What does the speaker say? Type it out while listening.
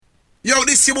Yo,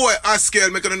 this your boy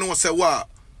Askel, make you know say what?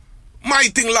 My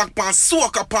thing lock pan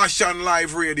Soca Passion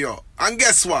Live Radio. And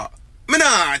guess what? Me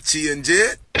nah change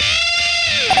it.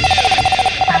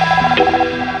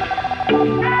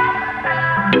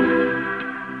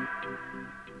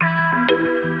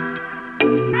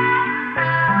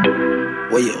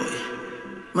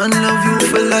 Man love you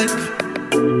for life.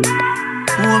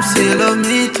 Hope say you love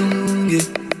me too, yeah.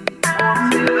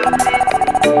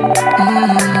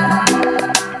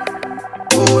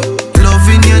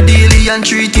 Loving you daily and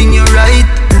treating you right.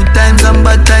 Good times and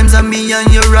bad times and me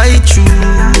and you right true,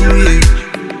 yeah.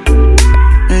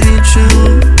 Ain't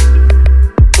true.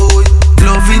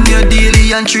 Loving you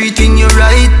daily and treating you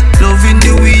right. Loving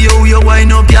the way you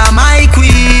wind up, you're my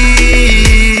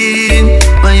queen,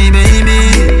 my baby.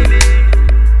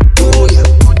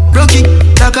 Rocky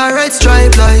like a red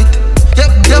stripe light.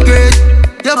 Yep, you're great,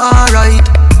 yep, alright.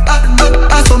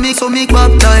 I so make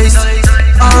baptized.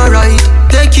 Alright,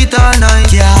 take it all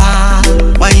night, yeah.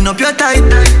 Wind up your tight,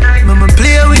 mama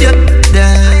play with you,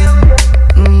 damn.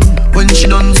 When she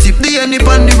done sip the honey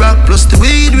on the rock, plus the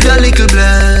weed with a little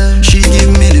blend, she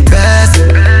give me the best.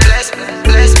 Bless.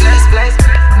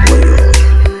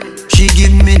 She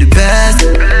give me the best.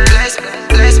 Bless.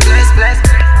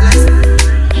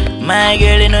 My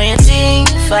girl, you know you think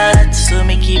fat, so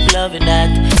me keep loving that.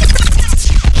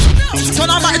 Turn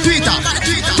on my Twitter.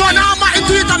 Turn on my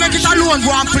Twitter, make it alone,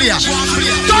 go and play.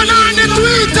 Turn on the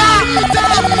Twitter.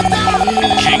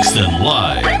 Kingston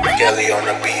Live. Kelly on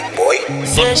the beat, boy.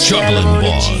 The Juggling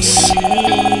Boss.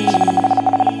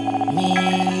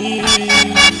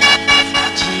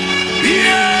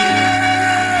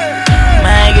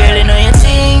 My girl, you know you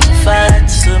think fat,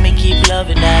 so me keep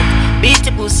loving that. Beat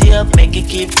the pussy up, make it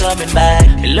keep coming back.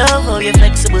 I love how you're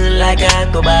flexible like a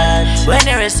acrobat. When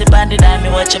you rest upon the dime, me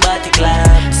watch your body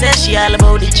clap. Say she all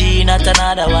about the G, not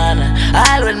another one.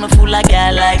 All when me fool like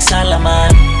girl like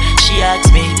Solomon. She asks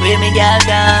me, where me girl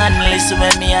gone? Listen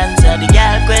when me answer the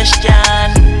girl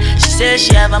question. She says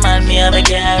she have a man, me have a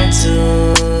girl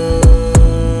too.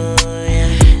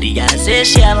 Yeah. The girl says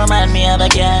she have a man, me have a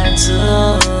girl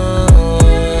too.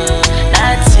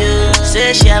 That's you.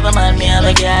 Say she have a man, me have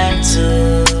a girl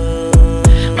too.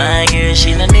 My girl,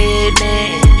 she don't need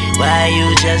me. Why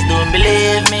you just don't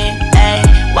believe me? Hey,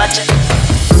 watch it.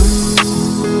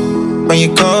 When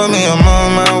you call me, I'm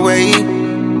on my way.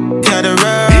 Got a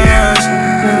rush.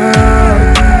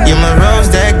 You're my rose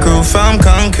that grew from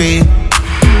concrete.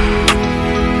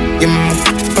 You're my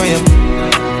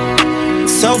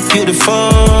so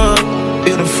beautiful,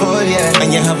 beautiful, yeah.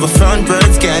 And you have a front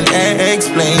words can't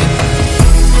explain.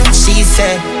 She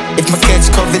said, if my catch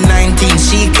COVID-19,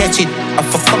 she catch it. I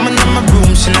for coming in my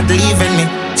room, she not leaving me.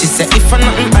 She said, if I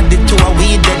nothing added to her,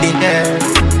 we dead it.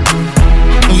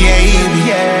 Yeah.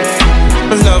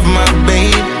 I love my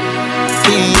babe.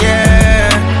 Yeah.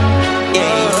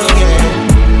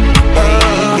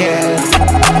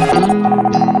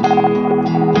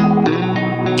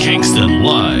 Kingston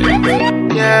Live.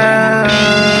 Yeah.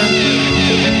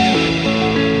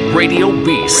 Radio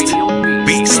Beast.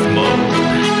 Beast Mode.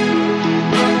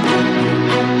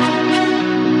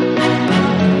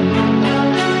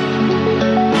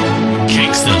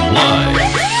 Kingston Live.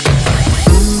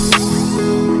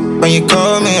 When you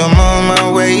call me, I'm on my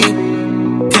way.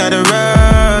 Got a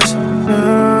rush.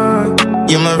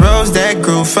 You're my rose that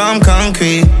grew from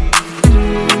concrete.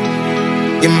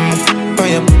 You're my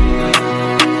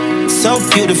so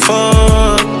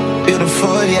beautiful,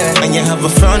 beautiful, yeah. And you have a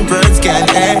front words can't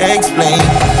explain.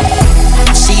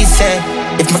 She said,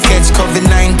 if my catch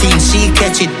COVID-19, she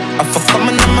catch it. I for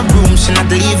coming in my room, she not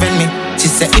leaving me. She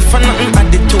said, if I nothing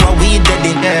added to her, we dead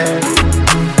it.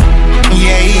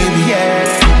 Yeah.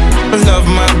 I love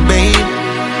my babe.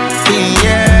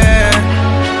 Yeah.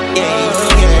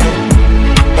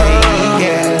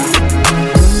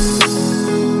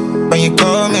 When you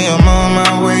call me, I'm on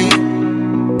my way.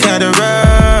 Got a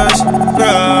rush.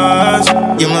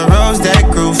 You're my rose that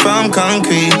grew from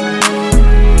concrete.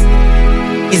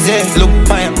 Is it look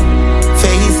by your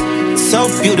face? So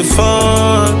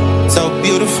beautiful,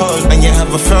 and you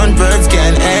have a front words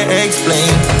can't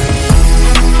explain.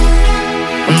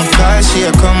 And my car,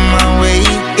 she'll come my way,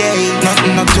 yeah.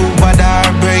 Nothing not too bad our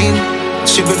brain.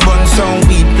 She be bun some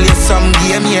weed, play some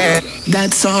game, yeah.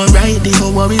 That's alright,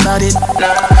 don't worry about it.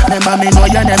 Remember me know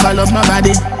you never love my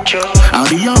body. I'll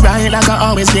be alright like I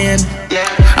always been.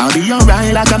 I'll be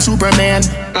alright like I'm Superman.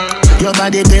 Your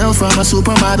body built from a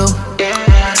supermodel.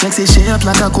 Sexy shape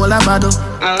like a cola bottle.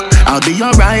 I'll be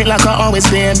alright like I always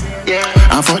been.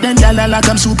 I'm for them gyal like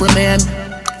I'm Superman.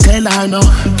 tell her no.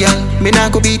 Girl, me nah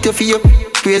go beat you for your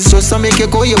praise. Just to make you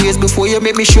go your ways before you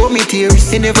make me show me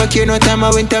tears. You never care no time I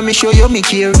went to me show you me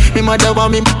care. Me mother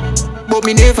want me, but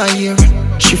me never hear.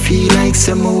 She feel like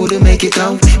some would make it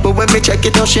out, but when me check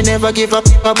it out, she never give up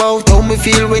about how me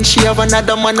feel when she have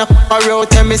another man up her out.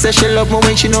 Tell me say she love me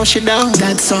when she know she down.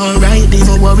 That's alright,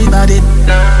 don't worry about it.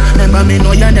 Remember me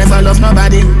know you never love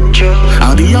nobody.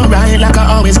 I'll be alright like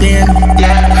I always been.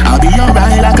 I'll be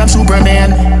alright like I'm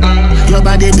Superman. Your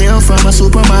body built from a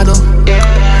supermodel.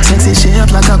 Sexy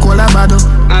shape like a cola bottle.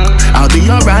 I'll be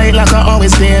alright like I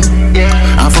always been.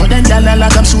 I'm for them gyal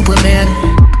like I'm Superman.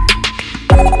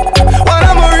 When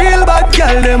I'm a real bad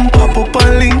girl, them pop up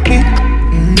and link me.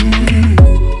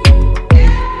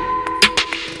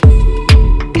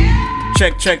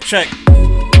 Check.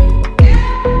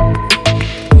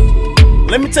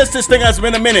 Let me test this thing. It's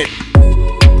been a minute.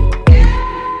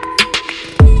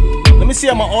 Let me see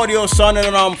how my audio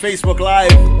sounding on Facebook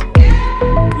Live.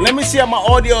 Let me see how my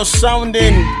audio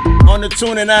sounding on the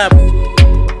TuneIn app.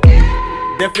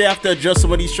 Definitely have to adjust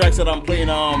some of these tracks that I'm playing.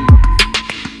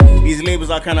 These labels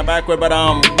are kind of backward, but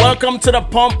welcome to the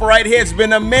pump right here. It's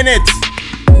been a minute.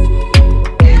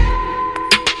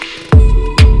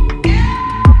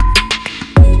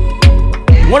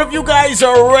 One of you guys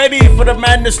are ready for the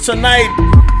madness tonight.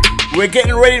 We're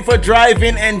getting ready for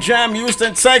Drive-In and Jam,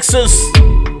 Houston, Texas.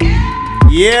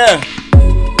 Yeah.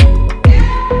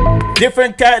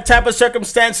 Different type of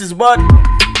circumstances, but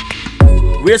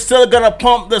we're still gonna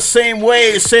pump the same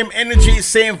way, same energy,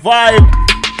 same vibe.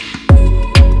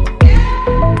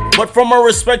 But from a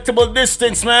respectable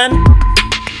distance, man.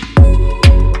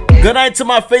 Good night to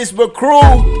my Facebook crew.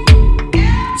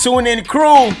 TuneIn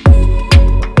crew.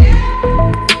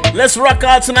 Let's rock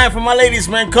out tonight for my ladies,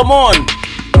 man. Come on.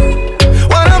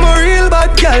 When I'm a real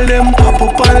bad girl, them pop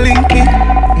up and link me.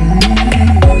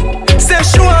 Say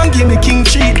she want give me king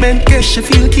treatment, guess she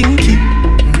feel kinky.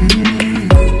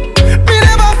 Me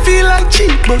never feel like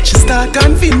cheap, but she start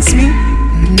convince me.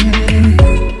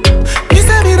 Me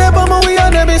say me never my way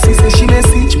on the basis, say she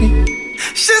message me.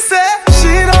 She say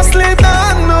she don't sleep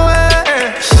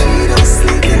nowhere. She don't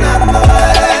sleep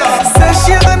nowhere. Say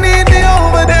she don't need me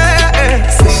over there.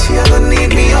 Say she don't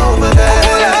need me over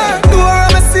there. Do her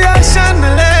me see her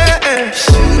chandelier.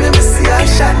 She let me see her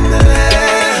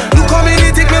chandelier. Look how me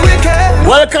take me wicked.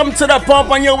 Welcome to the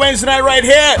pump on your Wednesday night right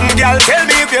here. Girl, tell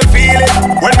me if you feel it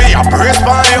when me a press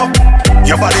by you.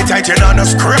 Your body tight, you know no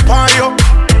script on you.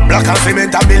 Black and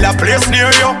cement and build a place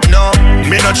near you. No,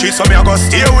 me not cheat, so me a go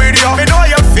stay with you. Me know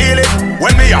you feel it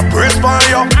when me a press by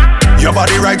you. Your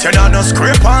body right, you know no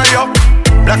script on you.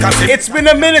 Black and cement. It's been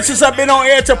a minute since I've been on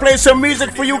air to play some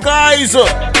music for you guys. So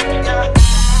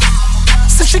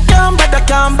she can't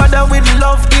bother with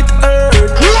love, it hurt.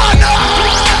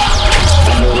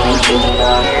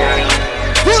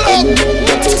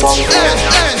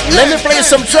 Let me play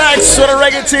some tracks so the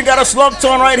reggae team got us locked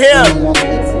on right here.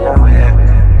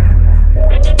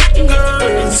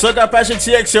 Soca Passion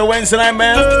TX, your Wednesday night,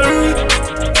 man.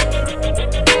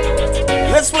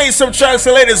 Let's play some tracks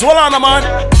for ladies. Hold on, man.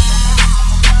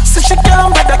 So she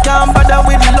can't bother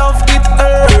with love, it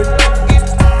hurt.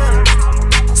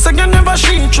 So you never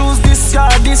she choose this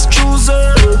guy, this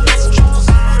chooser.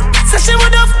 So she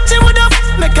would have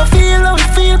make her feel how it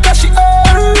feel, cause she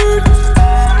hurt.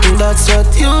 That's what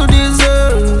you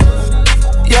deserve,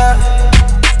 yeah.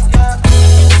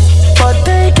 But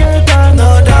take your time,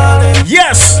 no darling.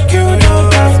 Yes. You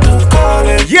don't have to call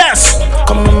it. Yes.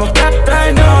 Come on, my back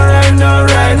right now in the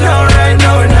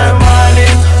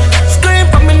morning. Scream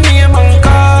for my name and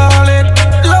call it.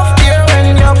 Love here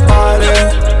when you're falling.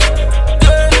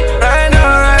 Right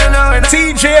now.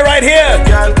 TJ right here.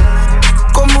 Girl,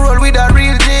 come roll with a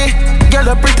real G. Girl,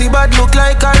 a pretty bad look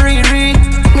like a Riri.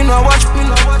 Me no watch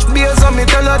beers on me,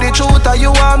 tell her the truth, or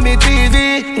you want me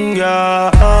TV.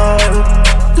 Yeah.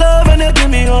 Love and you give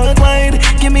me out wide.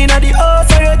 Give me not the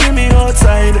house or you give me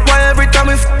outside. Why every time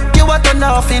we you what turn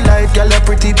off feel like girl, you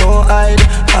pretty don't hide.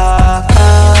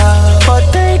 But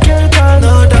take your time,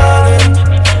 no darling.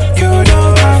 You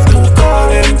don't have to call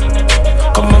him.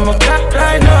 Come on, my back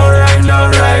right now in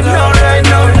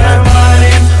the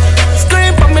morning.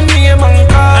 Scream for my name and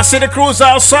call. I see the crews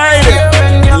outside.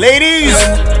 Ladies,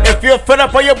 if you're fed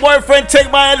up on your boyfriend, take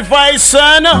my advice,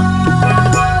 son.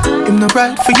 Him not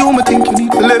right for you, I think you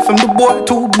need to let him. The boy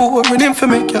too boring, him for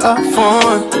make you have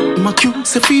fun. My cute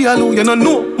say feel you know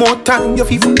no more time, you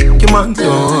even make your man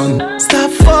done.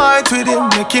 Stop fight with him,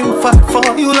 make him fight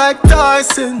for you like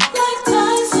Tyson.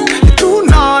 You're too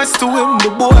nice to him, the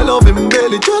boy love him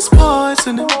barely, just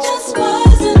poison him.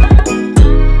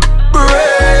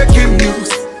 Breaking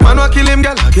news, man wa kill him,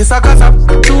 girl, I guess I got up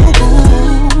too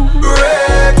good.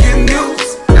 Breaking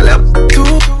news.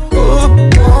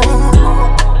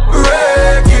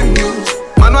 Breaking news.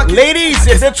 Ladies,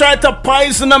 if they try to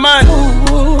poison a man,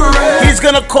 he's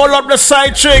gonna call up the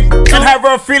side chick and have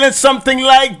her feeling something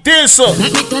like this.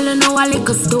 Let me tell you now a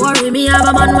little story. Me have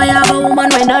a man, we have a woman,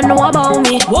 we don't know about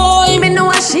me. Boy, me know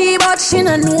a she, but she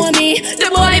don't know me. The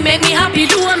boy make me happy,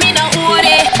 do me no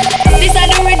worry. This is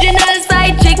the original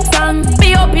side chick song.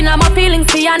 Be open on my feelings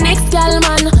for your next girl,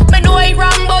 man. Me know it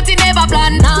wrong, but it never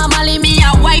plan. Normally me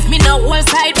a wife, me no whole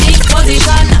side big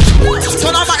position.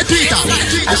 Turn on my Twitter.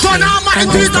 Turn on my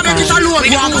Twitter, make it alone.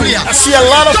 I see a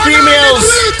lot of females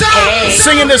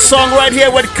singing this song right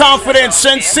here with confidence,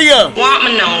 sincere. Want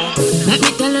me know? Let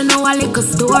me tell you now a little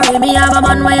story. Me have a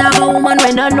man, we have a woman,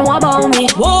 we don't know about me.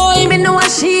 Boy, me know a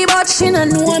she, but she don't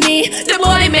know me. The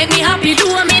boy make me happy, do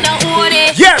me no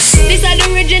worry. Yes. This is the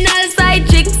original side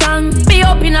chick song. Be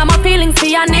open on my feelings for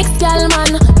your next girl,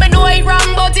 man. Me know it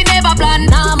wrong, but it never plan.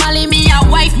 Normally me a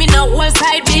wife, me no whole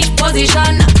side big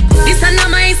position. This is not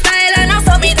my style and I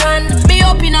saw me done. Be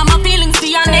open on my feelings for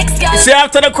your next girl. See,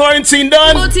 after the quarantine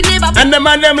done, and the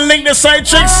man them link the side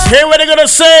chicks, hear what they gonna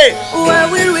say. Where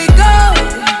will we go?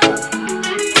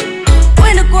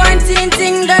 When the quarantine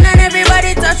thing done and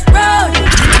everybody touch road.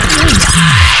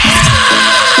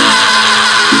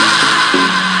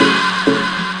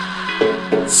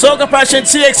 Soca Passion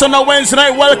TX on a Wednesday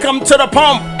night. Welcome to the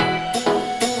pump.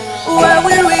 Where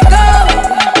will we go?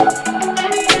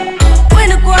 When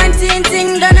the quarantine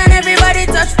thing done and everybody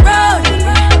touch road.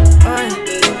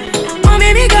 Oh,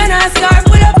 maybe gonna start,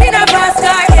 pull up in a fast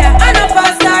car, yeah. I know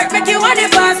fast start, make you want the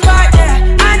fast part,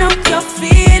 yeah. I know you're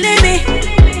feeling me,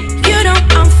 you know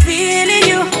I'm feeling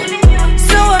you.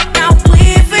 So now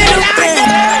we feel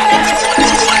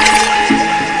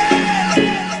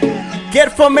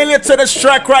Get familiar to this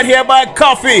track right here by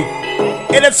Coffee.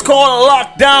 It is called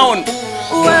Lockdown.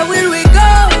 Where will we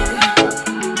go?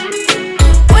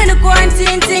 When the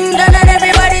quarantine thing done and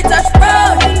everybody touch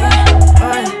road.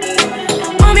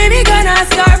 Oh, maybe gonna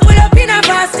start, pull up in a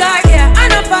fast car, yeah. I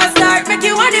know fast start, make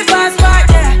you want the fast part,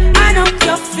 yeah. I know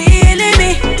you're feeling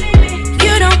me,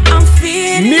 you know I'm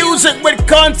feeling music with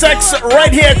context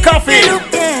right here, Coffee.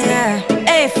 Yeah.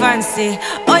 Hey fancy,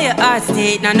 oh your heart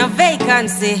state, now no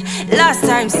vacancy. Last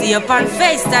time see up on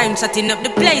FaceTime, chatting up the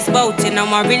place, bout in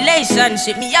my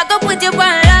relationship. Me I go put you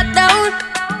on lockdown,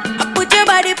 I put your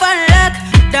body on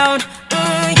lockdown.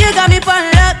 You got me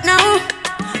on lock now,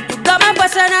 you got my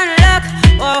person on lock.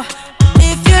 Oh,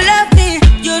 if you love me,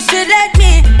 you should let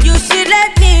me, you should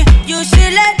let me, you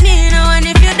should let me know. And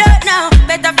if you don't know,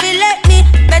 better feel let me,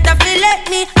 better feel let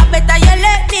me, I better you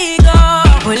let me go.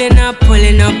 Pulling up,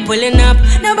 pulling up, pulling up.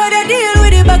 Nobody deal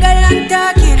with the bag and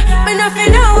talking. Me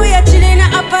nothing know we are chilling in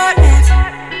an apartment.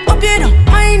 Hope you don't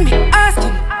mind me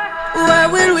asking, where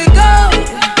will we go?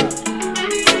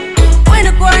 When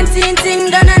the quarantine thing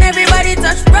done and everybody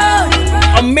touch road.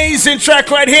 Amazing track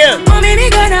right here. Oh, me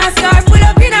gonna start, pull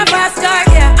up in a fast car,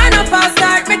 yeah. I know fast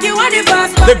start, make you want the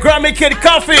fast part. The Grammy Kid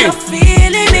Coffee. You're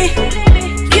feeling me,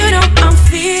 you know I'm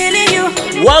feeling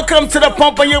you. Welcome to the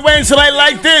pump on your Wednesday night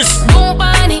like this. Boom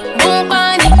bunny, boom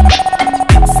bunny.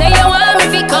 Say you want me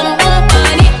fi come boom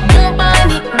bunny, boom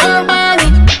bunny, boom bunny.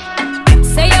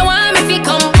 Say you want me fi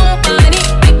come boom bunny.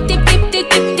 Tip, tip, tip,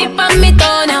 tip, tip on me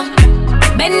toe now.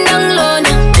 Bend down low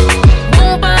now.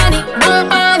 Boom bunny, boom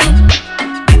bunny.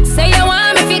 Say you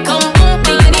want me fi come boom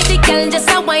bunny. The girl just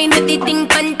a wine with the thing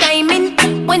pan timing.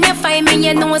 When you find me,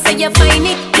 you know say you find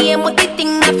it. Aim with the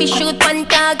thing, I fi shoot pan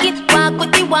target. Walk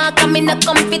with the walk, I'm in a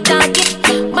comfy target.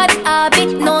 But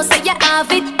habit, no say you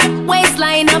have it.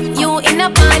 Waistline of you in a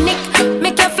panic.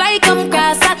 Make you fly come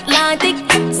cross Atlantic.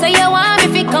 Say you want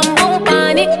me fi come boom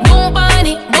panic, boom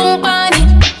panic, boom panic.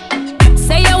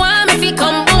 Say you want me fi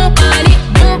come boom panic,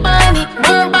 boom panic,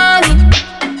 boom panic.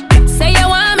 Say you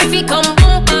want me fi come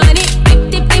boom panic.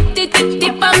 Tip, tip, tip, tip,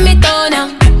 tip on me toe now.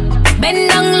 Bend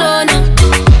down low now.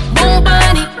 Boom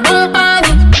panic, boom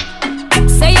panic.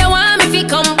 Say you want me fi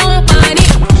come boom panic.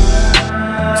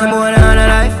 Someone on a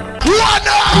life.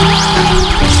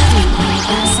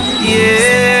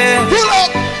 Yeah.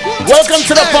 Welcome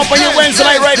to the pump on your Wednesday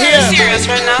night right here. Serious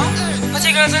right now? Put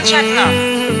your girls in check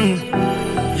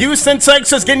now. Houston,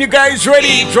 Texas, getting you guys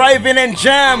ready. Drive in and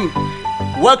jam.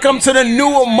 Welcome to the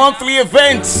new monthly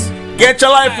events. Get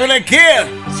your life in a gear.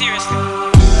 Seriously.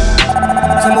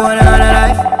 Someone on a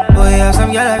life. Boy, have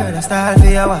some girl I rather style for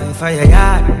your wife for your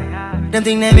yard. Them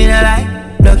think they mean a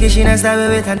lie. Lucky she not style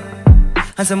with her.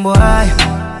 And some boy,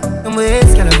 them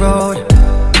ways kind of road.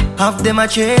 Half them a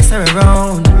chase her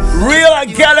around. Real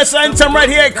Gallus anthem right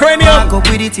here, Cranium. Walk up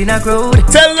with it in a crowd.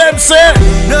 Tell them, sir.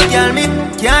 No girl me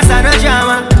can't stand no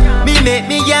drama. Me make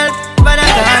me girl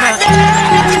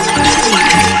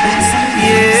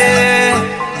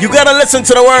Yeah. You gotta listen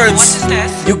to the words.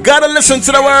 You gotta listen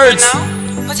to the words.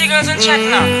 Put your girls in chat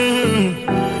now.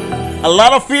 A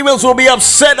lot of females will be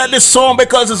upset at this song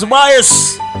because it's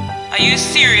biased. Are you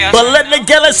serious? But let the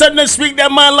girls and them speak their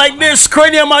mind like this.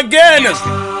 Cranium again.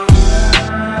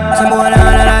 Some boy on a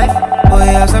life. Boy,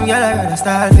 have some girl I rather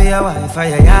style for your wife or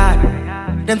your yard.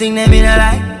 Them think they mean a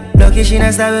lie. Lucky she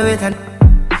not stab with her.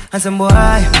 And some boy,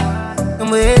 them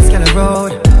ways girl a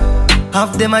road.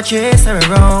 Half them a chase her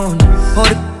around.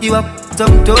 Hold you up,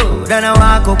 some toe. Then I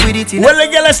walk up with it in. Well, the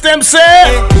girls them say,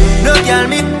 hey, no girl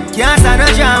me can't stand no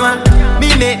drama. Me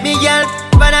make me girl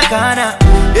pan a corner.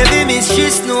 Baby miss she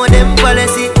know them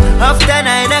policy. After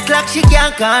 9 o'clock she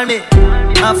can't call me.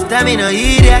 After me no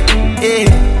idiot. Hey.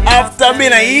 After me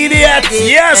no idiot.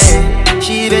 Yes. Hey.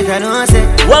 She better know say.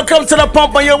 Welcome to the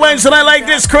pump on your wings and I like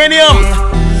this Cranium.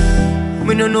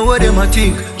 Me no know what them a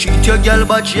think. Cheat your girl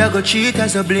but she a go cheat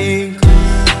as a blink.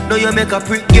 Now you make a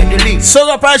prick get the link.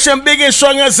 Sugar Passion big and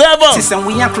strong as ever. System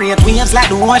we a create waves like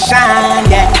the ocean,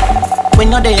 yeah. We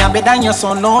know they are better than your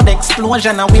son, no the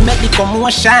explosion and we make the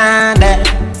commotion, yeah.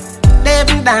 They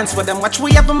even dance with them, watch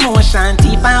we have emotion,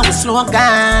 deep and we slow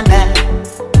down, yeah.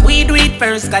 We do it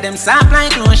first, got them soft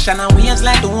like lotion and waves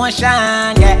like the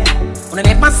ocean, yeah. We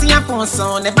never see a phone,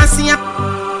 so never see a.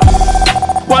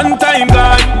 One time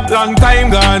gone, long time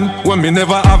gone, when me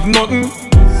never have nothing.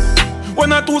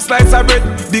 When I 2 slices of bread,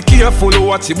 be careful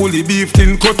what you bully beef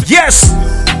thin cut. Yes!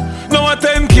 Now a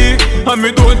 10K, and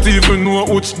me don't even know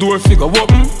which door figure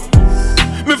open.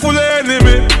 Me full of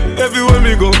enemy, everywhere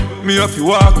me go, me have to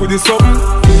walk with this something.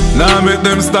 Now make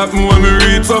them stop me when me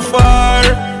reach so far.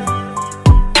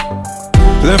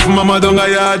 Left mama down a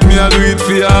yard, me a do it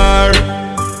for her.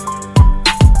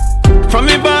 From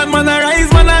me bad man I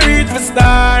rise, man I reach my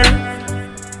star.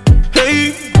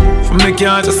 Hey, from me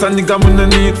can't just a nigga man I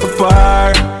need for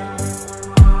par.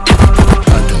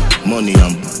 Money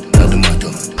and not the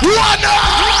matter. Pull up.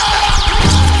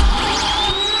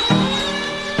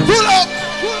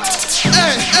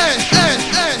 Hey, hey, hey,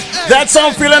 hey. That's how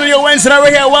I'm feeling on your Wednesday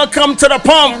right here. Welcome to the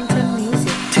pump.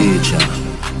 Teacher.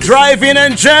 Drive-in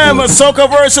and jam, soca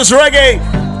versus reggae.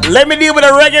 Let me deal with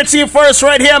the reggae team first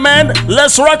right here, man.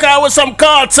 Let's rock out with some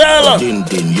Cartel. Din,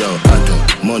 yo, Otto.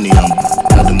 Money and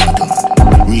not the matter.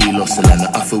 Real hustle and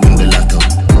I have to win the lotto.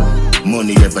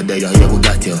 Money ever there, you go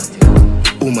got you.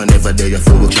 Woman ever there, you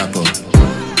feel chopper.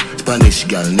 Spanish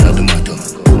girl, not the matter.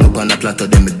 Put up on a platter,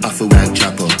 them with half a rank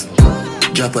chopper.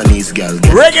 Japanese girl.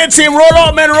 Reggae team, roll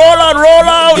out, man, roll out, roll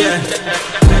out. Yeah.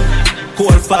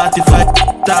 Cold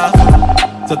 45 top.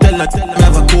 So tell her me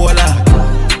have a cola.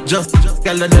 Just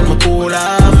tell her then my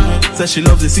cola. Say she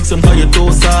loves the 6 and call your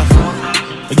toe soft.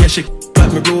 I guess she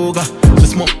like me Roga. She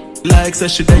smoke like say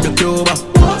she take a Cuba.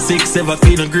 6 ever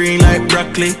clean and green like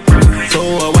broccoli. So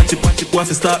I watch it, what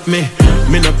to stop me.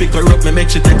 Me no pick her up, me make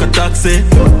she take a taxi.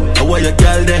 I want your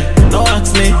girl there, no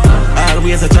ask me.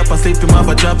 Always a chop and sleep him have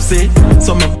a drop see.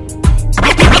 So me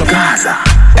everybody cups up.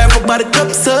 Everybody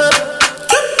cups up.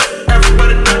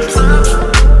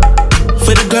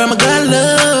 For the girl my God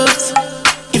loves.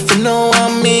 If you know what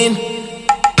I mean.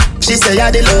 She say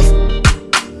I the love.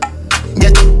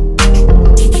 Get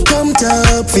pumped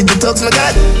up for the talks my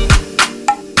God.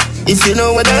 If you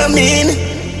know what I mean.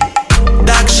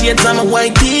 Dark shades on my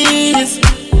white tees.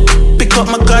 Pick up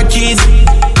my car keys.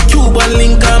 Cuban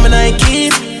link on my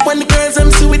Nikes. When the girls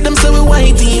I'm see with them so we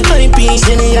whitey, high peas.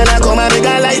 See me and I come and make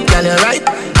a light, girl you right.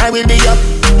 I will be up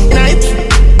night.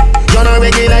 You're not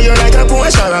regular, you're like a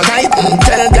Porsche or a kite.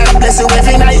 Tell God bless you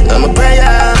every night. I'm a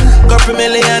prayer. Couple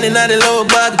million in the low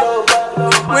bag.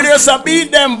 We just a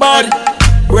beat them, bud.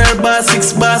 Rare bar,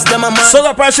 6 bars, them a man.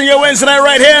 Soca Passion your Wednesday night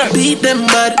right here. Beat them,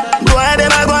 bud. Go on,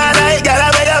 them a go on, like, girl, I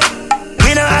wake up.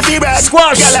 We know how to brag.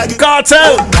 Squash,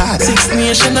 Cartel. 6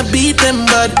 Nation, I beat them,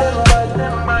 bud.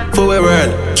 For a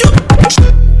world.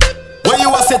 When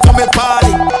you a set to me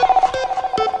party.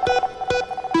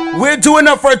 We're doing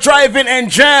up for driving and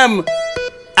jam.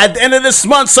 At the end of this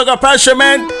month, Soca Passion,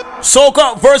 man.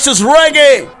 Soca versus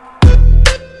reggae.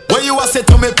 When you a set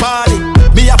to me party.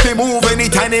 Me have to move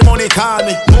anytime the money call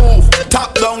me. Move,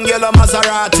 top down yellow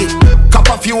Maserati. Cop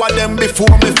a few of them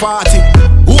before me party.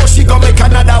 Oh, she gon' make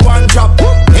another one drop.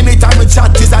 Anytime we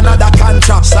chat is another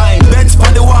contract. Sign, bench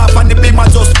on the wharf and the beam are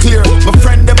just clear. My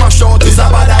friend them a shout is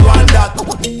about that one that.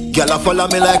 Girl a follow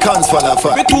me like hands full of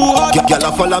fat. Girl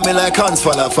a follow me like hands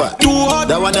full of fat.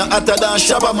 That one a hotter than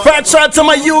Shabba man. Fat shot to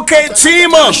my UK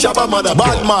team. Shabba mother,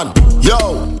 bad man.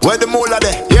 Yo, where the moolah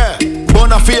there? Yeah.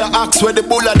 Bona fear axe where the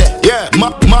bulla there. Yeah.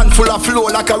 Man full of flow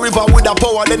like a river with a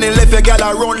power. Then he left a girl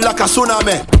a run like a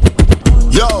tsunami.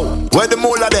 Yo, where the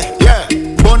moolah there? Yeah.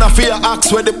 Bonafia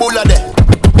axe where the bulla there.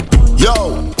 Yo,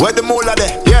 where the moolah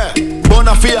there? Yeah.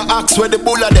 Bonafia axe where the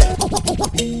bulla there.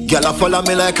 Girl, I follow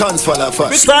me like hands fall off.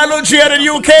 Mr. G out of the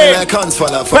UK. Like hands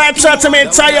fall off. Patch out to my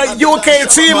entire UK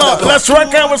team. Let's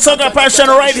rock out with Soca Passion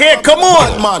right here. Come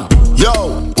on. Man,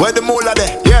 yo, where the moolah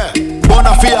there? Yeah.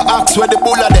 Bonafia axe where the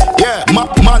bulla there. Yeah.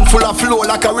 Man full of flow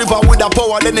like a river with a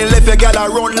power. Then he left a girl a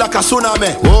run like a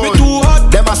tsunami. Me too hot.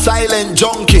 Them a silent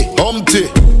junkie. Humpty.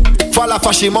 Fall off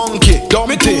a she monkey,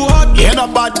 dumpty. Ain't a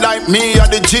bad like me, or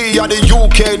the G, or the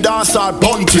UK dancer,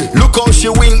 bunty. Look how she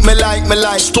wink me like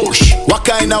stush. What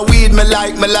kind of weed me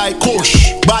like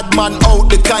kush. Bad man out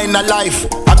the kind of life.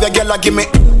 Have your girl give me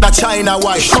a China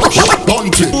wife.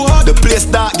 Bunty. The place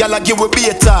that girl give we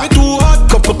beta.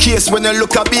 Couple case when you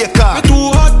look a baker.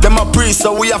 Them a priest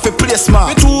so we have a place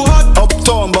man.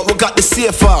 Uptown but we got the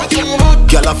safer.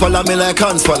 Girl follow me like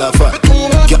hands fall off.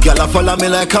 Girl follow me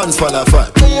like hands fall off.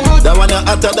 That one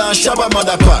hotter than Shabba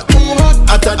mother pack.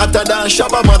 Hotter than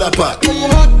Shabba mother pack.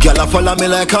 Girl follow me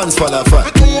like hands fall off.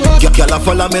 Girl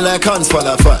follow me like hands fall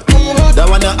off. That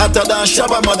one hotter than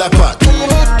Shabba mother pack.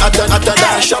 Hotter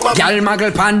than Shabba. Girl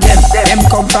muggle pan them. Them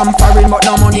come from foreign but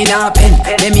no money na pen.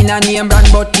 Them in a name brand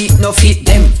but it no fit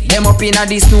them. Them up in a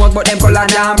this snow but them color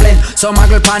na blend. So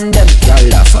muggle pan them. Girl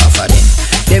laugh off of them.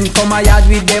 Them come a yard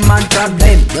with them and trap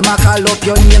them. Them a call up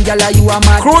your name, girl, you a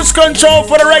mad. Cruise control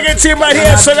for the reggae team right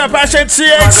here. Soca Passion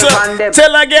TX.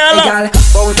 Tell a girl.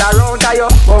 Bounce around to you,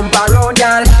 bump around,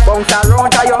 girl. Bounce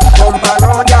around to you, bump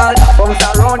around, girl. Bounce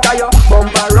around to you,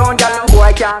 bump around, girl.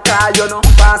 Boy can't call you no.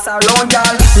 Pass around,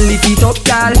 girl. Lift it up,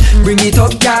 girl. Bring it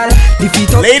up, girl. Lift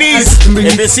it up. Ladies,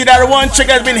 if you see that one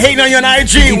chick has been hating on you on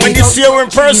IG, when you see her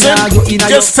in person,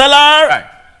 just tell her.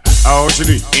 How should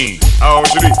it? How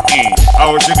should it?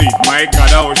 How should it? My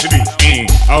God, how should it?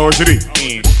 How should it?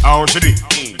 How should it?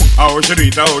 How should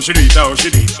it? How should it? How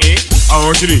should it?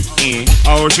 How should it?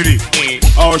 How should it?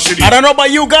 How should it? I don't know about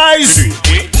you guys,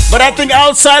 but I think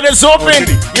outside is open.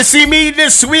 You see me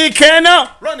this weekend?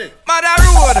 Run it. Mother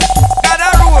road,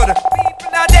 gather road. People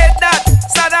are dead that,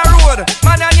 Sada road.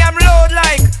 Man and yam load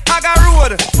like Aga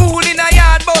road. Fool in a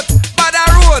yard but Bada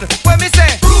road. When me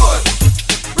say road,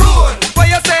 road. What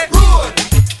you say? Road,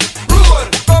 road.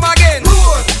 Come again.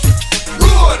 Road,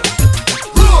 road,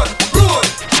 road, road.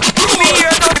 Me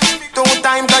here now. 2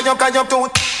 times cause you too.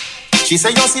 She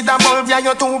say you see that bulb, yeah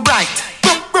you too bright.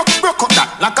 Broke up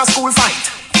that like a school fight.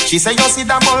 She say you see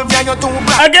that bulb, yeah you too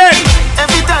bright. Again.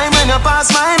 Every time when you pass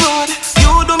my road,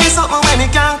 you do me something when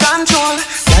you can't control.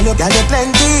 Girl you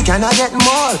plenty, can I get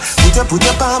more? Put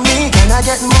your palm me, can I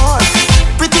get more?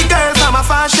 Pretty girls from a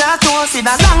far chateau, see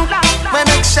that long when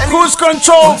Cruise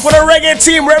control for the reggae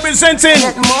team representing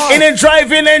in and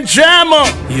driving and jammer.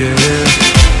 Yeah.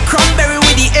 Cranberry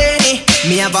with the Annie.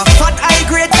 Me have a fat high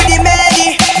grade with the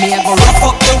Manny. Me have a rough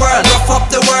up the world,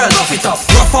 rough it up.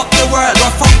 Rough up the world,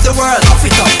 rough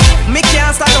it up. Me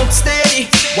can't stand up steady.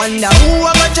 Wonder who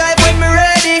I'ma drive when me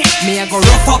ready. Me a go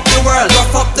rough up the world,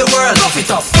 rough it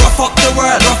up. Rough up the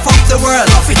world, rough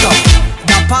it up.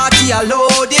 The party a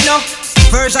load, you know.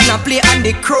 Version a play and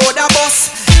the crowd a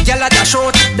bus. Gyal a dash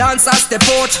out, dance a step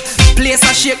out. Place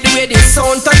a shake the way the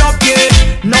sound turn up, yeah.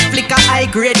 No flicker high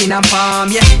grade in a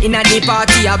palm, yeah. In a the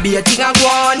party a be a thing a go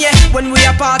on, yeah. When we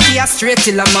a party a straight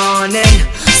till the morning,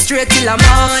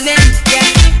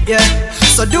 yeah.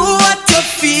 So do what you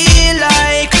feel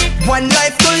like. One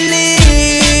life to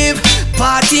live.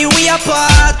 Party we a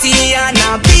party and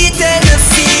a beat in the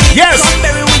sea. Yes.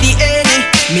 Cranberry with the Annie.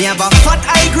 Me have a fat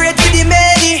high grade with the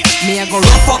Manny. Me a go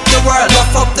rough up the world,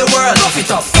 rough it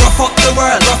up. Rough up the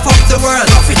world, rough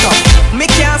it up. Me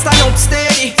can't stand up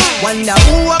steady. Wonder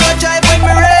who I'ma drive when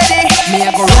me ready. Me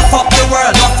a go rough up the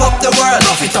world,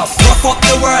 rough it up. Rough up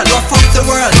the world,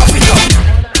 rough it up.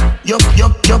 Yo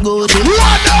good.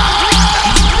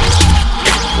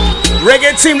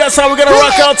 Reggae team, that's how we're gonna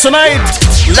rock out tonight.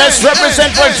 Let's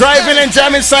represent for driving and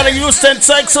jamming inside of Houston,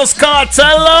 Texas,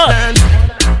 Cartella.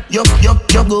 Yo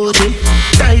good.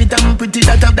 Tight and pretty,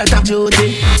 that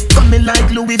beauty. Coming like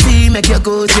Louis V, make your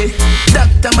cozy.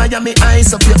 Dr. Miami,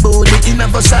 eyes up your body. In a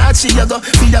Versace, you go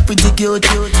be a pretty cute.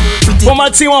 For my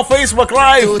team on Facebook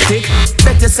Live,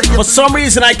 for some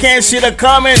reason I can't see the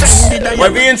comments.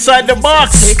 We'll be inside the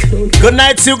box. Good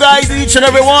night to you guys, each and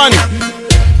every one.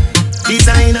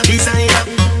 Designer.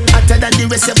 Hotter than the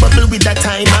rest, you bubble with that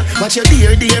timer. Watch your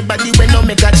dear body when no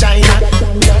make a China.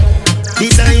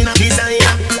 Designer.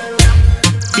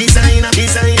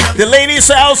 The ladies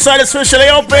are outside, especially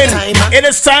open. It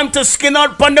is time to skin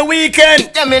out on the weekend.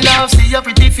 Yeah, me love see your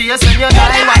pretty face when you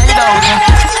lie wide out.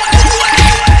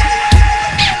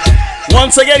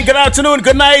 Once again, good afternoon,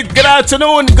 good night, good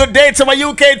afternoon, good day to my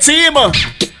UK team.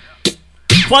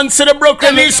 One to the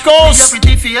Brooklyn East Coast. Your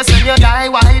pretty face when you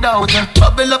die wide out.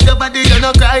 Bubble up your body, you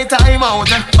no cry time out.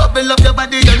 Bubble up your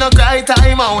body, you no cry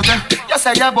time out. You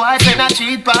say your boyfriend a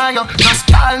cheat by you. Just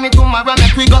call me tomorrow,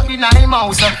 make we go in a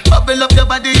house. Bubble up your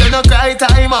body, you no cry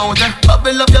time out.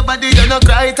 Bubble up your body, you no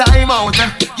cry time out.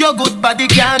 Your good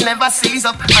body can never seize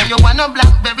up, and you want a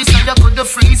blackberry so you could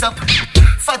freeze up.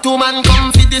 Fat woman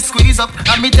come fit the squeeze up,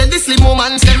 and me tell the slim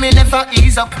woman say me never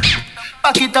ease up.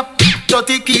 Back it up,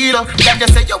 30 kilo. Yeah, you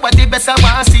say you are the best, I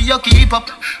want to see you keep up.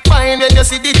 Fine when you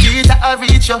see the teeth I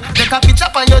reach you. Take a picture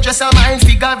on your dress, a mind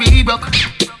figure Reebok.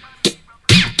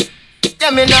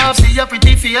 Yeah, me now see your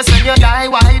pretty face when you die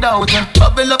wide out.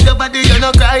 Bubble up your body, you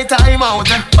no cry time out.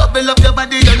 Bubble up your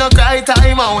body, you no cry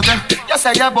time out. You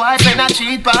say your boyfriend a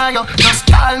cheat by you. Just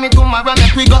call me tomorrow,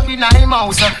 make we go in a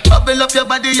house. Bubble up your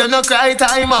body, you no cry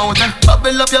time out.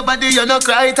 Bubble up your body, you no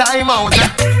cry time out.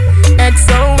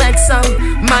 XOXO,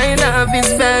 my love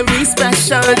is very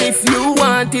special. If you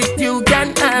want it, you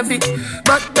can have it,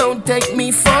 but don't take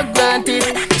me for granted.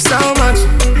 So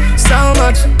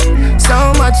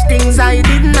much things I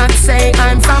did not say.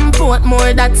 I'm from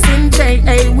Portmore, that's in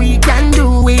JA. We can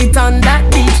do it on that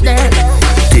beach there.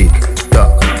 Tick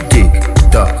tock, tick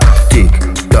tock, tick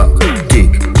tock,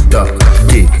 tick tock,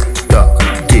 tick tock,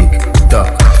 tick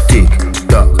tock, tick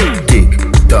tock, tick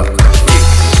tock.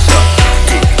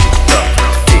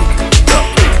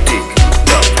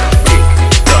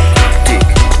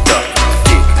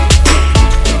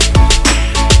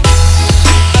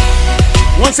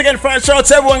 Once again, fresh out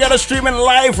to everyone got us streaming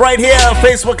live right here.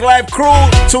 Facebook Live crew,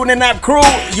 TuneIn app crew,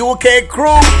 UK crew.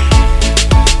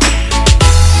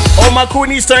 All my crew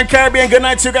in Eastern Caribbean, good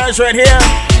night to you guys right here.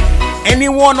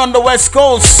 Anyone on the West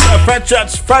Coast, fresh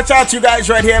out to you guys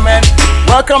right here, man.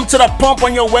 Welcome to the pump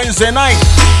on your Wednesday night.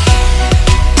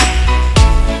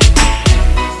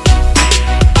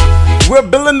 We're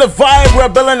building the vibe, we're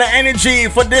building the energy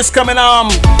for this coming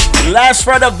last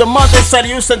Friday of the month inside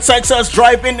Houston, Texas,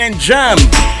 Drive-In and Jam.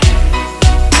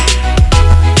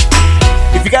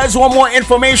 If you guys want more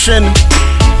information,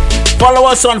 follow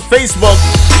us on Facebook,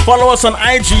 follow us on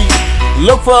IG,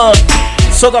 look for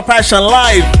Soca Passion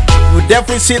Live. You'll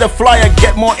definitely see the flyer,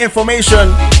 get more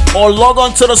information, or log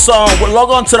on to the song, log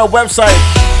on to the website,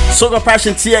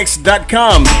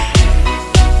 SocaPassionTX.com.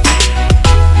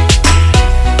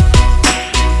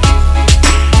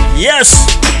 Yes!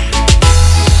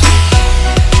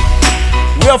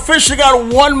 We officially got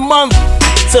 1 month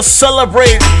to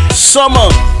celebrate summer.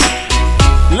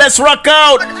 Let's rock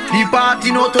out. The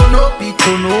party no turn up, it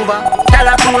turn over. Tell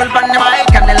a fool on the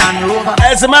mic and the Land Rover.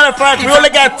 As a matter of fact, we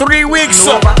only got 3 weeks.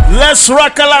 Let's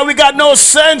rock a lot. We got no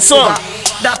sense. The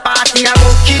party a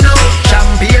bucking up,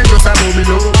 champagne just a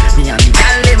bubble up. Me and the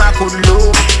girl them a cuddle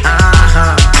up.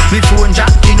 Me phone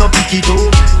jacking up, pick it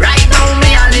up. Right now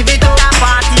me a live it up. The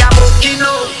party a bucking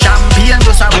up, champagne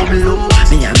just a bubble up.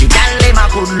 Me and the girl them a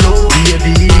cuddle up,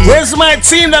 baby. Where's my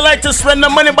team that like to spend the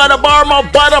money by the bar, my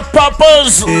butter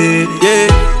poppers? Yeah.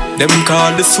 Them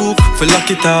call the soup for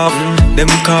lock it up. Them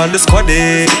call the squad.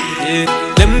 Yeah.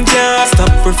 Them can't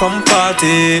stop we from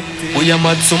party. We are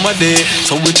mad somebody,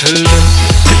 so we tell them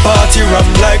the party ram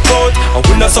like out, and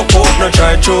we not support, no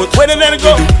try chote. Where did they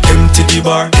go? Empty the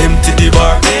bar, empty the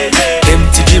bar,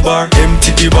 empty the bar,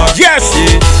 empty the bar. Yes.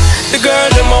 Yeah. The girl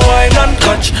them a wine and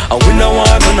catch, and we no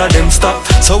want none of them stop.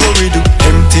 So what we do?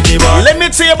 Empty the bar. Let me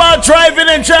tell you about Drive-In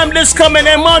and Jam this coming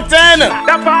in Mountain.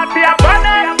 The party a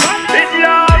burning, it's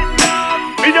love.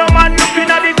 Video man looking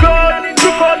at the cloud.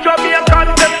 Look out Jamaican,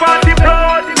 the party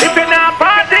proud. If you're not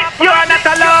party, you are not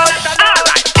allowed.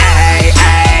 Alright.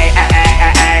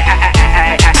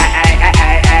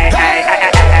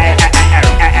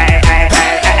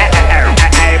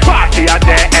 Party a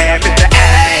day,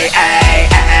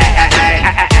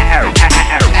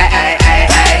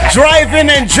 Drive-In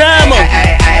and Jam.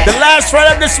 The last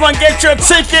Friday of this one, get your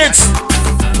tickets.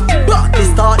 Party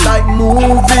start like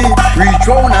movie. Reach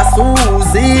round a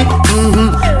Susie.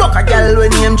 Buck a girl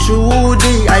when named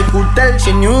Trudy. I could tell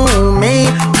she knew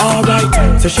me.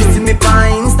 Alright, so she see me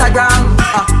on Instagram.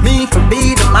 Me for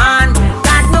be the man.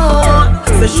 God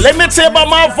no. So let me tell you about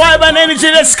my vibe and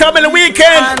energy that's coming the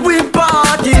weekend. And we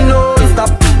party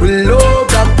non-stop. We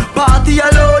load up. Party a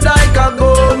load like a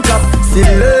gun clap. See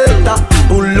later.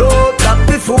 Pull up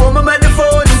before me make the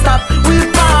phone stop. We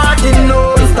party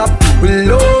non-stop. We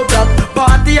load up.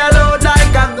 Party a load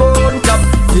like a gun clap.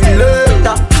 See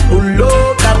later. Pull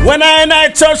up. When I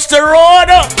touch the road,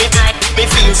 me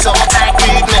feel so tight.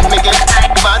 Weed make me get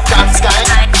tight. Bad top sky,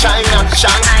 China,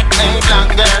 shine. Hey black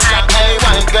girl, hey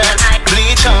white girl,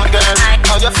 bleach out girl.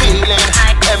 How you feeling?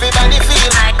 Everybody feel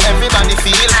like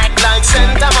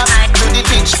St. Thomas to the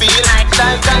pitch feel like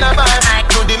Calabar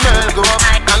to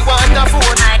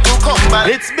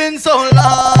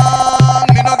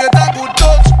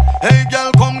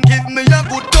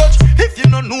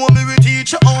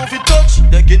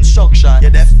instruction. You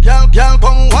deaf? Girl,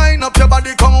 come wind up your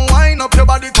body, come wind up your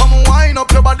body, come wind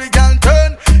up your body, girl,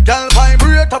 turn. Girl,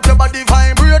 vibrate up your body,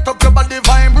 vibrate up your body,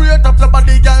 vibrate up your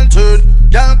body, girl, turn.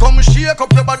 Girl, come shake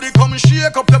up your body, come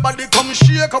shake up your body, come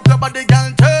shake up your body,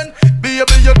 girl, turn.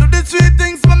 Baby, you do the sweet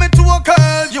things for me to a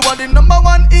girl. You are the number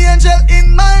one angel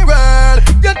in my world.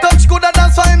 Your touch good and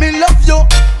that's why me love you.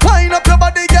 Wind up your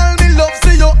body, girl, me love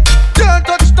see you. Your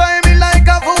touch time me like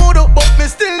a voodoo, but me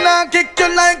still not kick you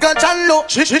like a chanlo.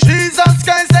 Jesus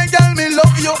Christ, say girl, me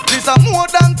love you. This a more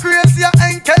than crazy,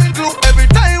 and can glue. Every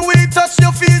time we touch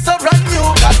your feet so brand new.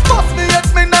 That bust me yet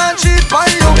me not cheat by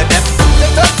you. The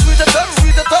touch sweet, the touch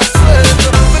sweet, the touch sweet.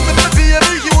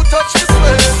 Baby, you touch the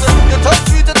sweet. You touch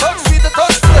sweet, the touch sweet, the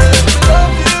touch sweet. Me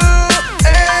love you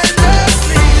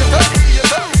endlessly. You touch, you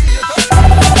touch, you touch.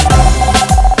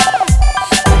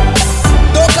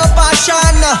 Doka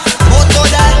Passion, Moto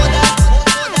Dad.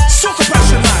 Soca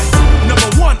Passion Live,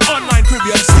 #1 online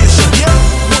Caribbean station. Yeah,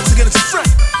 once again it's a friend.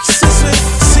 Sissy,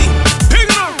 see, big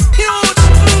enough, huge.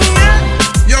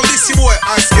 Yo, this your boy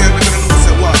Askel, we're gonna know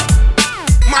say what.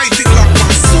 Mighty Lock Man,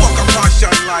 Soca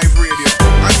Passion Live Radio.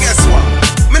 And guess what?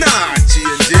 Me nah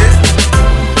change it.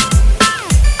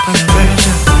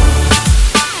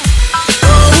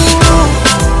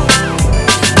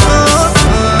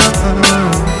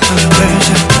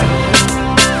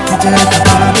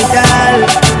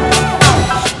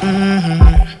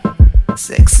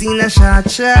 Sexy na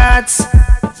short shots,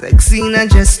 sexy na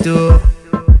just do.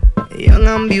 Young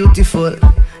and beautiful,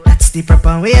 that's the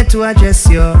proper way to address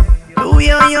you. The way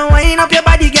how you wind up your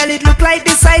body, girl, it look like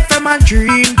the sight from a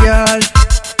dream, girl.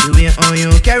 The way how you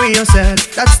carry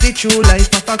yourself, that's the true life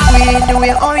of a queen. The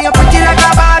way how you pretty like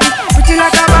a Barbie, pretty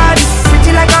like a Barbie,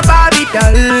 pretty like a Barbie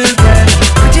doll, girl.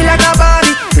 Pretty like a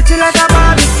Barbie, pretty like a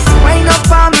Barbie. Wind up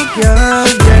for me, girl,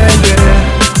 yeah,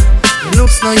 yeah. It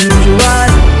looks no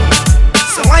usual.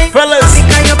 Fellas,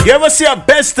 you ever see a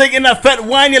best thing in a fat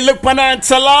wine? You look on her and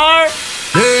tell her.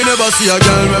 They never see a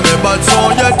girl with a bad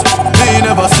song yet. They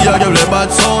never see a girl with a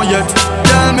bad song yet.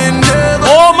 Girl, me never.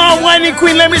 Oh, my whining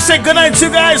queen, let me say goodnight to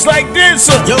you guys like this.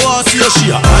 You want to see a she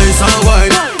a ice and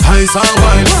wine, ice and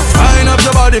wine. Wind up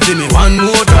your body for me one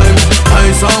more time.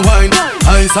 Ice and wine,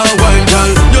 ice and wine,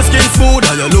 girl. Your skin smooth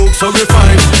and your look so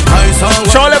refined. Ice and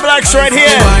wine. Charlie Black's right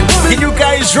here. Get you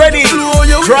guys ready.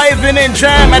 Driving in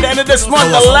jam at the end of this month,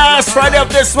 the last Friday of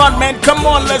this month, man. Come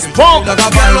on, let's bump. Girl,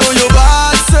 on your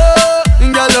bad so,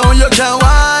 girl, on you can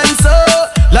wine so.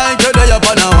 Like you're there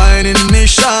upon a whining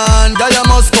mission. Girl, you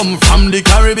must come from the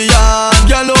Caribbean.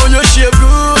 Girl, on your shape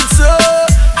good so.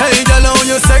 Hey, girl, on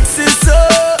your sexy so.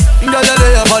 Girl, you're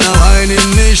there upon a whining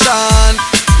mission.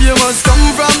 You must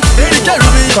come from the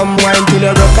Caribbean. Come wine till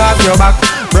you broke off your back,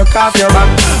 broke off your back,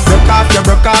 broke off your,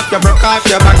 broke off your, broke off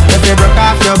your back. If you broke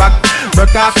off your back,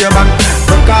 broke off your back,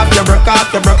 broke off your, broke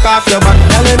off your, broke off your back.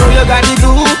 Girl, you know you got the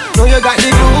glue, know you got the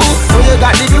glue, know you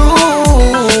got the glue.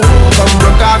 Come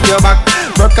broke off your back,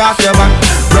 broke off your back,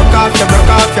 broke off your, broke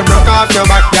off your, broke off your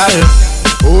back, girl.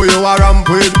 Who you are ramp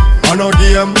with? On no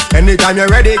game. Anytime you're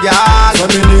ready, girl. So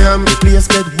me name. The place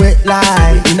get wet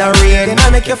like in a rain. Then I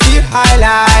make you feel high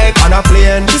like on a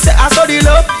plane. She say I saw the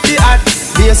love, the art.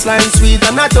 Baseline sweet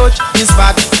and I touch the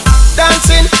spot.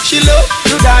 Dancing, she love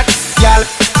do that. Girl,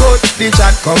 cut the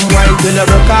chat. Come wine till you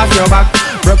broke off your back,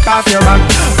 broke off your back,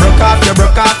 broke off your,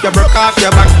 broke off your, broke off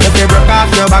your back. If you broke off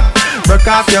your back, broke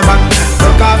off your back,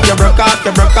 broke off your, broke off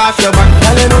your, broke off your back.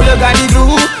 Girl, you know you got the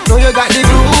glue, know you got the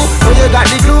glue, know you got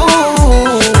the glue.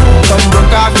 Come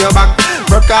broke off your back,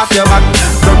 broke off your back,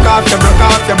 broke off your, broke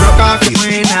off your, broke off your.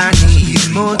 When I need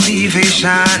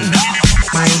motivation,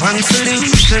 my one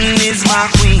solution is my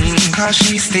queen, 'cause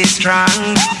she stays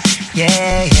strong.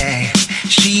 Yeah, yeah.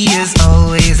 She is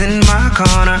always in my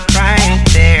corner, right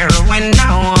there when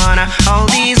I wanna. All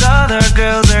these other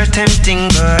girls are tempting,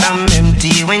 but I'm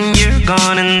empty when you're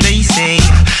gone. And they say,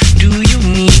 do you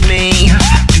need me?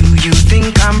 Do you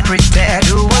think I'm pretty?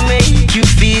 Do I make you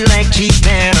feel like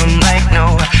cheating? I'm like,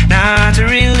 no, not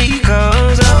really,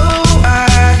 'cause oh,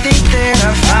 I think that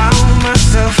I found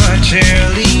myself a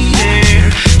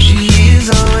cheerleader. She is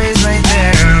always right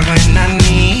there when I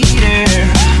need her.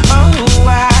 Oh,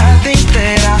 I think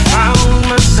that I found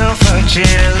myself a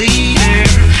cheerleader.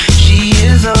 She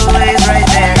is always right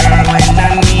there when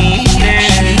I need her.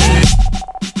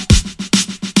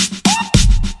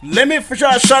 Let me for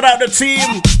sure shout out the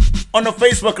team on the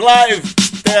Facebook Live.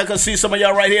 There I can see some of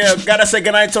y'all right here. Gotta say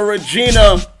goodnight to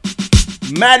Regina.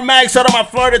 Mad Max out of my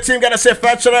Florida team. Gotta say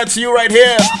fat shout out to you right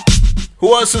here.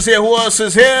 Who else is here? Who else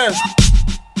is here?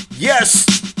 Yes.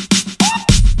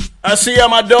 I see you,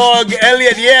 my dog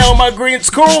Elliot. Yeah, on my green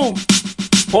school.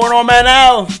 Porno Man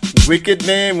Al. Wicked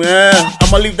name. Yeah. I'm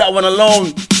gonna leave that one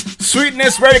alone.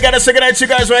 Sweetness, ready? Gotta say goodnight to you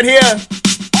guys right here.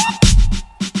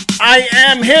 I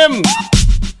am him.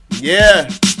 Yeah.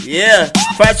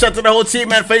 5 shout to the whole team,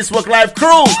 man. Facebook Live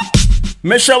crew.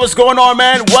 Michelle, what's going on,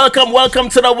 man? Welcome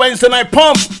to the Wednesday night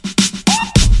pump.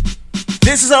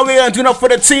 This is how we're gonna do now for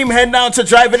the team. Head down to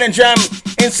Drive In and Jam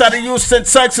inside of Houston,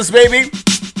 Texas, baby.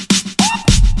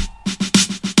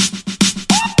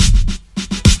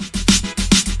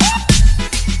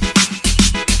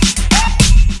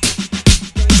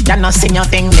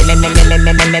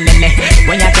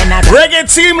 Reggae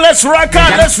team, let's rock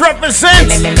out, let's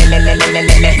represent. You and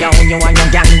your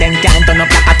gang, them can't turn up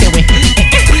like a theory.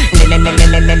 When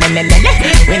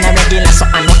I regular, so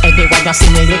I know everyone you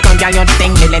see me, you can get your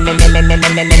thing. None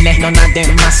of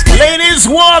them must. Ladies,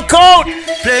 walk out.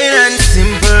 Plain and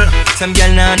simple. Some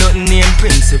girl now don't name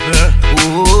principle.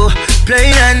 Ooh,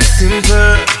 plain and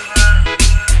simple.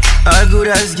 All good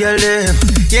as girl them.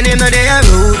 You name no day a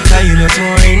road, cause you know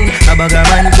touring. A bag of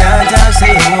man can't talk,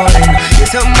 say you're rolling. You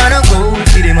some man a go,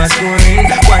 see them a scoring.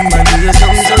 One man do you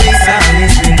something, so it's all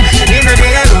listening. You name no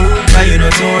day a road, cause you know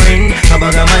touring. A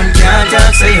bag of man can't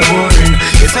talk, say you're rolling.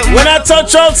 When I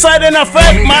touch outside in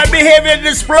effect, my behavior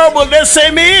is probable, they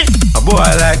say me. A boy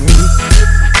like me,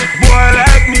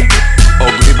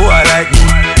 ugly boy like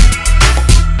me.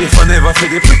 If I never feel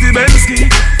the pretty Bensky,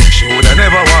 she woulda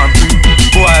never want me.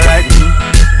 Boy like me,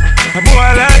 a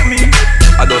boy like me,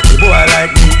 a dirty boy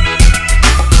like me.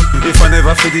 If I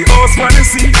never feel the house wanna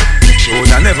see, she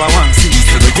woulda never want see.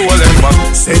 So the golden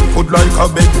back set foot like a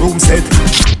bedroom set.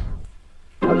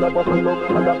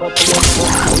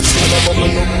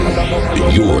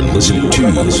 You're listening to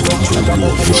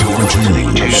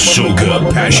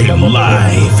Soca Passion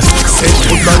Live. Set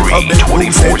foot like a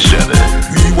bedroom set.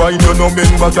 Rewind you no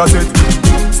member gazette.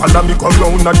 Follow me come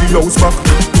round at the house back.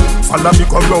 Follow me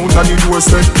come round at the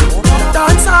doorstep.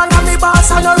 Dance all on me boss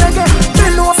and no reggae.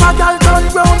 Bill over girl turn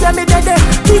round them me dead.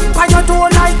 Kick by your door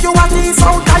like you a thief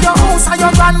out of your house and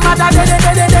your grandmother dead.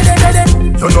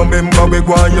 You no member we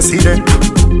go and you see them.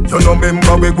 You no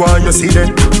member we go and you see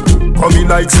them. Come in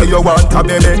like say you want a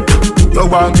baby. You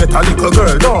want get a little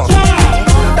girl, no?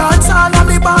 Dance all on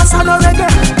me boss and no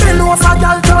reggae. Bill over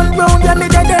girl turn round them me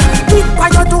dead. Kick by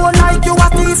your door like you a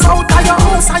thief out of your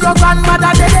house and your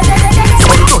grandmother dead.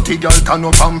 Dirty girl turn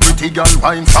up and pretty girl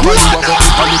wine. Some of you have a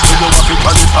quality, you have to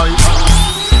qualify.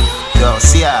 Yo,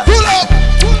 see ya.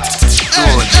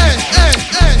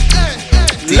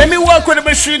 Let me work with the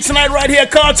machine tonight right here,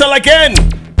 Cartel again.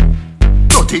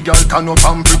 Dirty girl turn up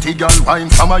and pretty girl wine.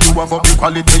 Some of you have up the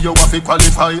quality, you have to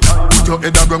qualify. Put your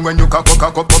head around when you cock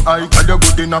up high. Tell you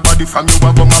good in a body from you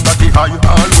have a body high.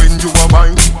 All when you are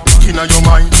wine, inna your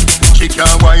mind. She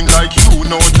can't wine like you,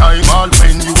 no time. All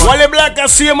when you are Wally Black, I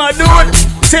see my dude.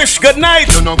 Tish, good night.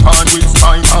 You no can with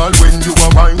spine. All when you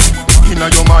are wine, inna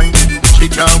your mind. She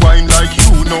can't wine like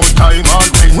you, no time. All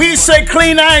when we say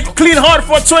clean heart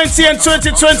for 20 and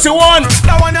 2021.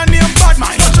 That one a name bad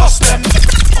mind, just them.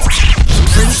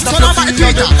 Turn on my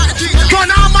Twitter.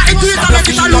 Turn on my Twitter, let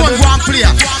it alone, go and play.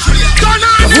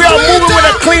 We are moving with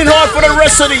a clean heart for the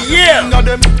rest of the year.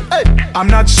 I'm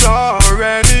not sure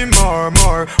anymore,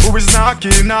 who is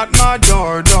knocking at my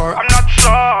door. I'm not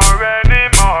sure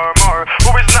anymore,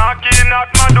 who is knocking at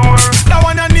my door. That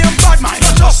one a name bad mind,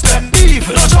 not just them.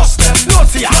 Evil, not just them.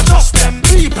 Naughty, not just them.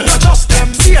 People, not just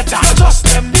them. Satan, not just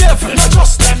them. Devil, not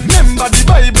just them. Remember the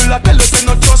Bible, I tell us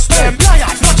not just them.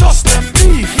 Liar, not just them.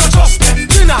 Thief, not just them.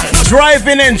 Drive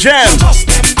In and Jam,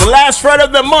 the last Friday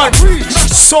of the month.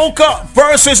 Soca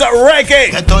versus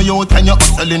reggae. Get on you and you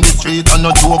hustle in the street and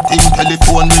no joke thing.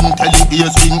 Telephone ring,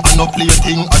 tele-ears ring, and no play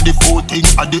thing. At the food thing,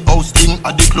 at the house thing,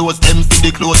 at the clothes them, see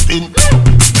the clothes pin.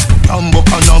 Tambo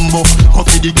and Lambo,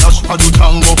 coffee the cash for the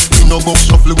tango. We no go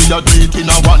shuffle, we a do it in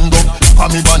a one go.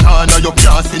 For me banana, you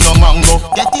can't see no mango.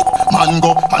 Get it?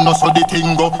 Mango, and also the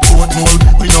thing go. Don't mold,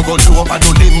 we no go low and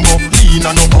no limbo. Lean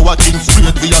and no power thing,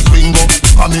 straight we a swing go.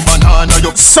 For me banana,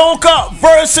 you Soca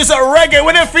versus a reggae,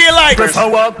 what do you feel like?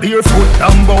 Prefer walk barefoot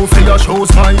and bow for your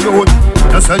shoes, my youth.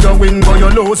 You say you win but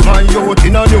you lose, my youth.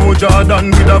 In a new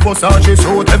Jordan with a Versace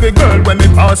suit. Every girl when me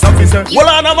pass off is a well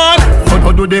on a man.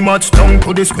 How do they match down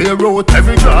to the square road?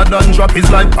 Every Jordan drop is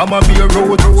like Palma Beer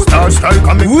Road. Star style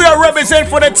coming. We are represent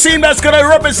for the team that's gonna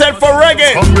represent for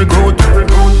reggae. Come recruit.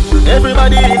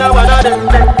 Everybody in a one of them.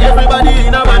 Everybody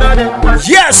in a one of them.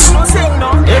 Yes.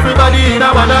 Everybody in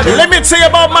a one of them. Let me tell you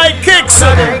about my kicks.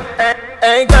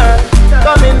 Hey girl,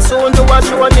 come in soon to watch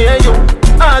you near you.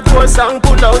 Hard to a song,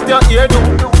 pull out your eardo.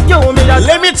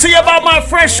 Let me tell you about my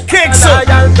fresh kicks.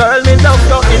 Girl, me love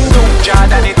your Hindu.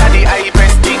 Jordan it a the high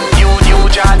press thing. New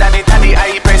Jordan it a the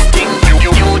high press thing.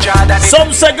 New Jordan it.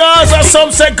 Some cigars are some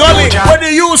say gully. What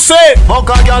do you say? Fuck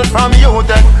a girl from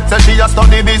UTech, say she a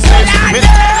study business.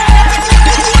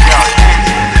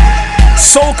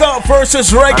 Soca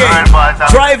versus reggae.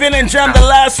 Drive in and jam the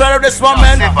last Friday of this month,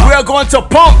 man. We are going to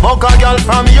pump. Fuck a girl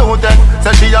from UTech,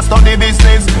 say she a study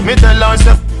business. Me tell her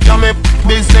say me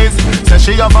business.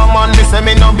 Say she have a man, me say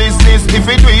me no business. If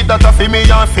you do it, that a fi me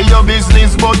and fi your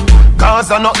business. But cause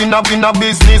I not in a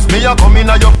business. Me a come in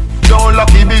a your don't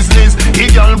lucky business. He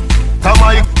girl to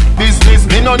my business.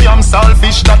 Me no damn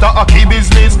selfish, that a key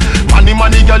business. Money,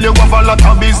 girl, you have a lot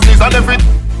of business. And every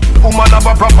woman have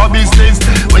a proper business.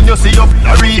 When you see your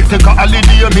reef, take a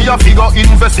holiday. Me a figure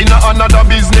invest in another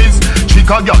business. Trick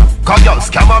a girl,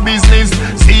 scam a business.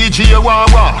 CG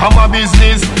Wawa, hammer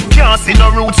business. Can't see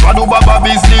no roots for do baba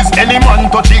business. Any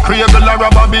man touch it, create a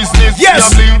rubber business.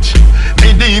 Yes. Me a bleach,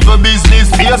 medieval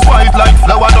business. Face white like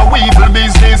flower, no weevil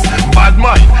business. Bad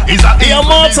mind is a evil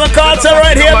business. Carter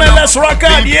right here, man. Let's rock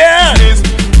out, yeah.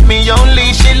 Me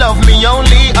only, she love me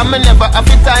only. I'm never have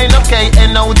it time, okay.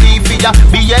 N-O-D for ya.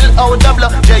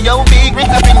 B-L-O-W-J-O-B.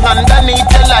 Ripping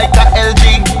underneath you like a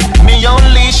LG. Me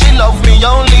only, she love me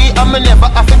only. I'm never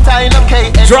have it time,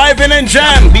 okay. Driving and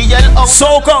jam.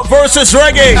 Soca versus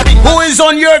reggae. Who is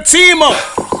on your team?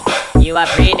 You a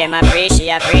free, them a free, she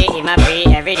a free, him a free.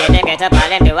 Every day them get up, all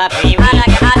them do a free. All I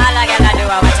gotta do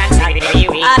a watch and chat. All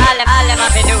them a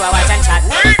fi do a watch and chat.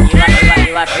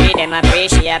 You a free, them a free,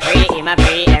 she a free, him a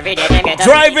free. Every day them get up.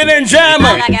 Driving and jam.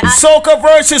 Soca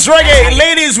versus reggae.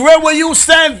 Ladies, where will you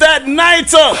stand that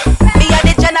night? Me a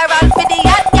the general for the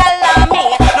hot gal on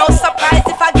me. No surprise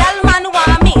if a gal man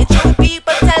want me. True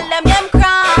people tell them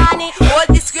cranny. All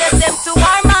disgrace them to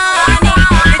our money.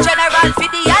 The general for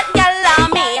the hot gal on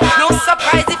me. No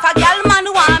surprise if a gal man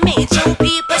want me. True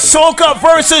people. Soca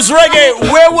versus reggae.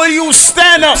 Where will you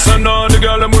stand up? So now the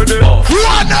girl I'm with it.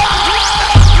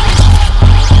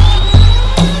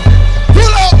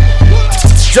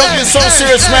 Jumping so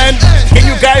serious, man. Can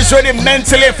you guys ready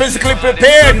mentally and physically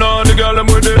prepared? No, the girl I'm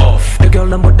with it. The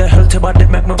girl I'm with the healthy body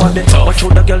make my body tough. Watch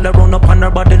out the girl that run up on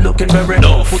her body looking very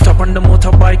rough. Put up on the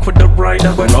motorbike with the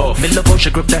rider going rough. Me love how she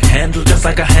grip the handle just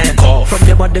like a hand. From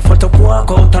your body for to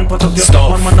walk out and put up your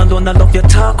stuff. One man alone I love your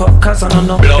talk up cause I don't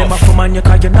know. Them up for man you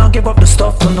cause you not give up the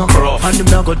stuff to no. And them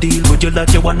not go deal with you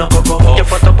like you wanna go rough. You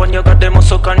put up on your goddamn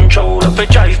muscle control. If you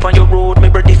drive on your road me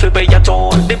ready for pay your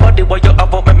toll. The body what you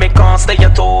have up me can't stay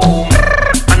at home.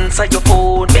 Answer your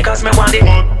phone because me want it.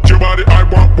 Want your body, I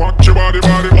want your body,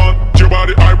 want your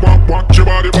body, I want your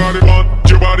body, want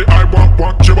your body, I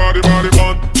want your body,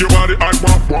 want your body, I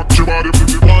want your body,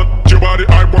 want your body,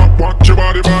 I want your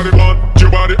body, want your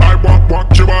body, I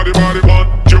want your body,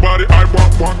 want your body, I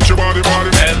want your body,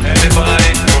 everybody.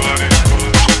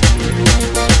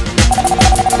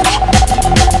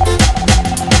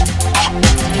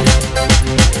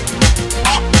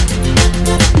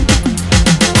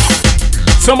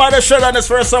 Somebody shut on this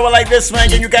first hour like this, man.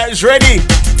 Get you guys ready.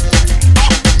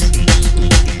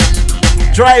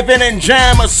 Drive in and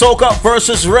jam a Soca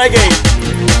versus reggae.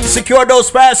 Secure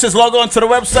those passes. Log on to the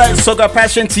website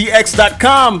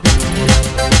SocaPassionTX.com.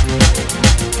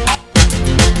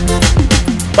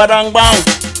 Badang bang.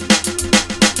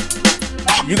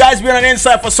 You guys been on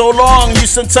inside for so long.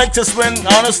 Houston, Texas, man.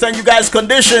 I understand you guys'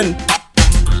 condition.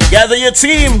 Gather your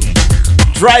team.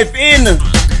 Drive in.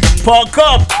 Park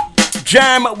up.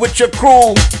 Jam with your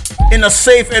crew in a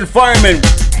safe environment.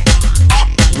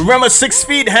 Remember 6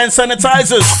 feet, hand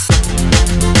sanitizers.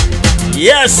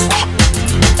 Yes.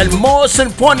 And most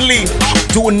importantly,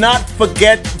 do not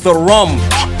forget the rum.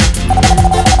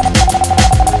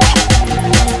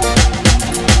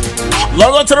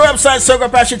 Log on to the website, Soca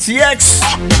Passion TX.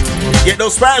 Get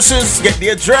those passes, get the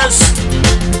address.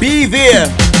 Be there.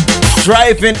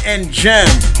 Drive in and jam.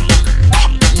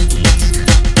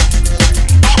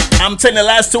 I'm telling you, the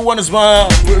last 2 ones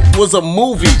was a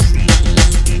movie.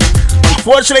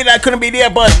 Unfortunately, I couldn't be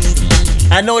there, but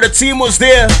I know the team was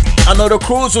there. I know the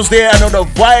cruise was there. I know the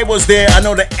vibe was there. I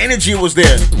know the energy was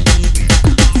there.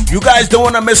 You guys don't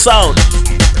want to miss out.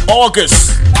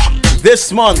 August,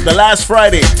 this month, the last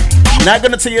Friday. Not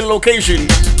going to tell you the location. You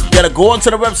got to go onto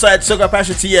the website, Soca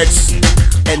Passion TX,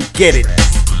 and get it.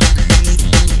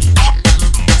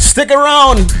 Stick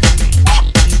around.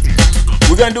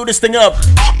 We're going to do this thing up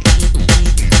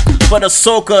for the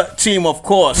Soca team, of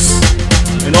course.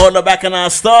 In order back in our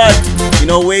start, you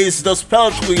know, ways those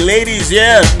pelt we ladies,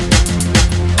 yeah.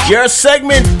 Your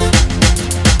segment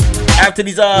after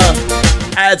these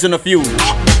ads and a few.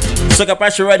 Soca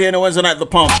Passion right here in the Wednesday night, The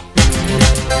Pump.